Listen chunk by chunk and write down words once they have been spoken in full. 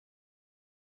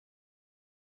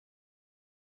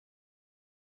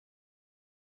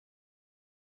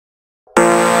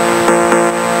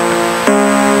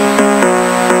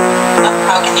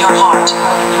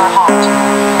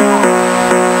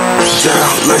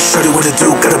Like shorty, what it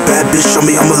do? Got a bad bitch on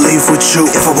me, I'ma leave with you.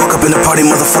 If I walk up in the party,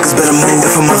 motherfuckers better move.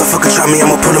 If a motherfucker try me,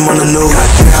 I'ma put him on the news.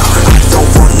 Goddamn, I don't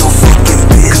want no fucking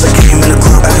bitch, cause I came in the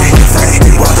club with a motherfucking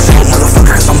stick. Watch out,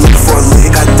 motherfucker, cause I'm looking for a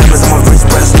lick. Got diamonds on my wrist,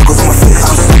 brass knuckles on my fist.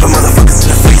 I'm stomping motherfuckers in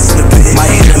the face in the pit.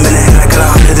 Might hit him in the head, I got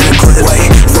 100 in the clip. Wait,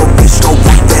 little bitch don't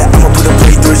want that, I'ma put a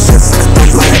blade through his chest like a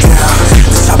thumb. Like down,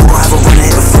 this chopper gon' have a run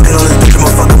it. But fucking on this bitch, I'ma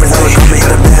fuck up and let it come in.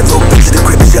 Got a bad little bitch in the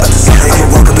crib, shit up to something. I'ma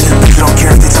walk up in this bitch, I don't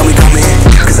care if they tell me come in.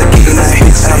 Cause I get in this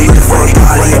bitch, and I'm looking for a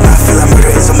body. I feel like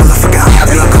murder is a motherfucking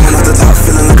hobby. And I'm coming off the top,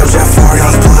 feeling like I'm Jeff Hardy.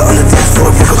 I'm pulled on the dance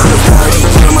floor, broke up in the party.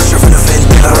 Pulling my shirt for the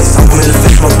vendetta. Like something in the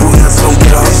face, my boot nuts don't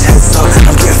get off. Heads up,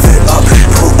 I'm getting fed up.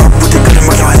 Pull up with the gun and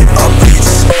mark your head up,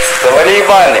 bitch. Завали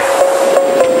ебальник.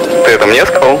 Ты это мне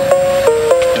сказал?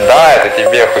 Да, это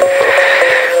тебе хуй.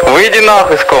 Выйди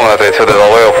нахуй с комнаты отсюда,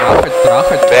 долбоёб. Да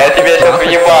я тебе сейчас в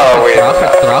ебало выйду.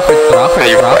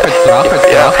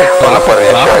 Ладно, парни,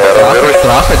 я разберусь.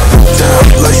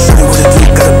 Like shorty, what it do?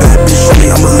 Got a bad bitch on me,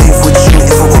 I'ma leave with you.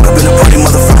 If I walk up in the party,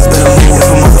 motherfuckers better move. If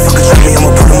a motherfucker try me, I'ma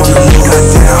put him on the news.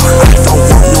 Goddamn, I don't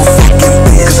want no fucking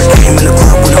bitch, cause I came in the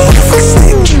club with a motherfucking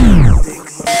stick.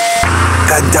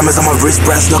 Got diamonds on my wrist,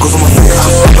 brass knuckles on my fist. I'm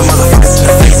stomping motherfuckers in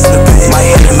the face in the pit. Might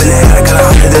hit him in the head, I got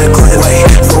 100 in the clip. Wait,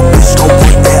 little bitch don't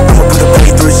want that, I'ma put a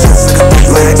blade through his chest like a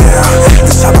thumb. Like down,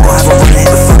 this chopper gon' have a run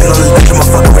it.